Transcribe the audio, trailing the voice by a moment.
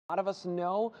A lot of us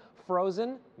know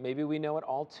Frozen. Maybe we know it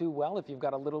all too well if you've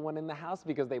got a little one in the house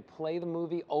because they play the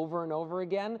movie over and over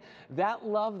again. That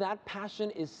love, that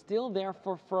passion is still there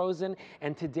for Frozen.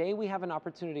 And today we have an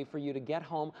opportunity for you to get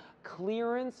home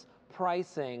clearance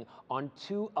pricing on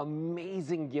two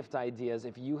amazing gift ideas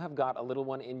if you have got a little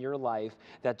one in your life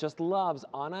that just loves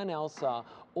Anna and Elsa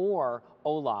or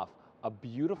Olaf. A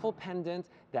beautiful pendant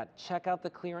that, check out the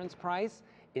clearance price,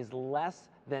 is less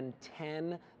than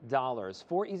 $10.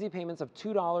 4 easy payments of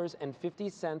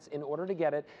 $2.50 in order to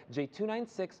get it.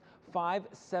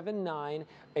 J296579.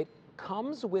 It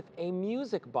comes with a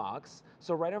music box.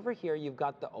 So right over here, you've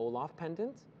got the Olaf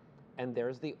pendant, and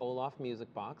there's the Olaf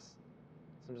music box.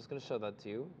 So I'm just going to show that to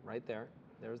you right there.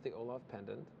 There's the Olaf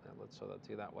pendant. Let's show that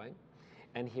to you that way.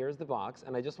 And here's the box.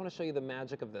 And I just want to show you the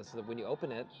magic of this. So that when you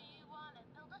open it,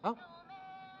 oh,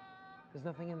 there's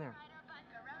nothing in there.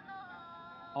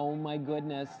 Oh my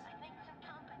goodness.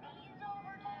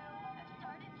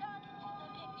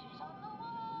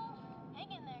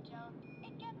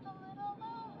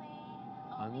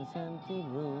 On these empty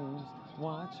rooms,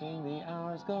 watching the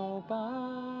hours go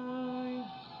by.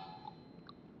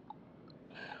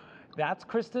 That's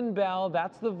Kristen Bell,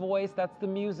 that's the voice, that's the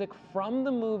music from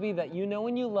the movie that you know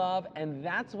and you love, and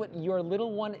that's what your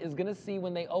little one is gonna see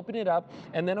when they open it up.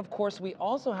 And then of course we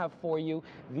also have for you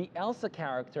the Elsa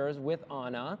characters with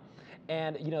Anna,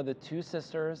 and you know, the two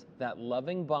sisters, that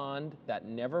loving bond that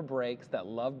never breaks, that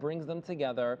love brings them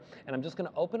together. And I'm just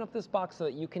gonna open up this box so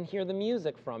that you can hear the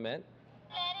music from it.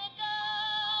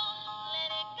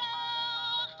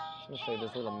 I'm gonna show you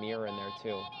this little mirror in there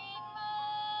too.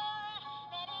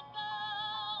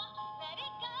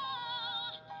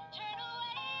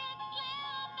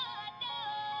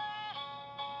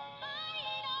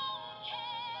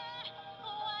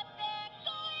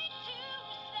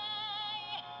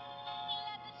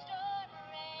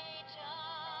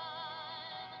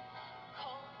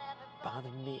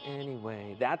 Bother me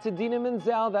anyway. That's Idina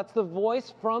Menzel. That's the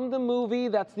voice from the movie.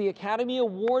 That's the Academy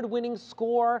Award-winning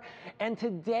score. And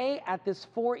today, at this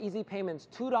 4 easy payments,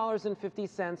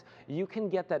 $2.50, you can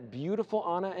get that beautiful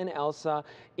Anna and Elsa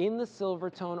in the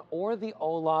silver tone or the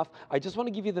Olaf. I just want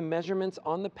to give you the measurements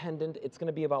on the pendant. It's going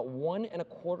to be about 1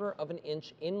 1/4 of an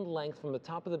inch in length from the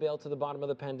top of the bail to the bottom of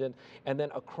the pendant, and then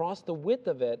across the width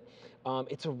of it,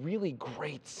 it's a really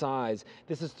great size.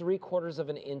 This is 3/4 of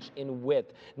an inch in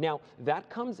width. Now, that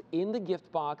comes in the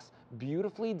gift box,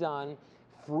 beautifully done,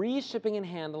 free shipping and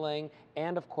handling,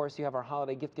 and of course you have our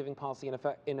holiday gift giving policy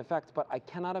in effect, but I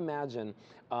cannot imagine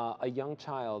a young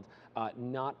child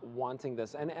not wanting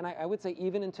this. And I would say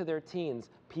even into their teens,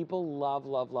 people love,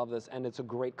 love, love this, and it's a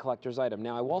great collector's item.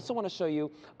 Now I also want to show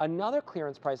you another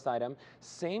clearance priced item,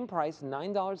 same price,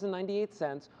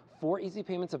 $9.98, 4 easy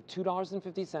payments of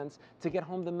 $2.50 to get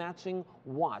home the matching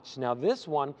watch. Now this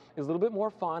one is a little bit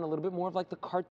more fun, a little bit more of like the cartoon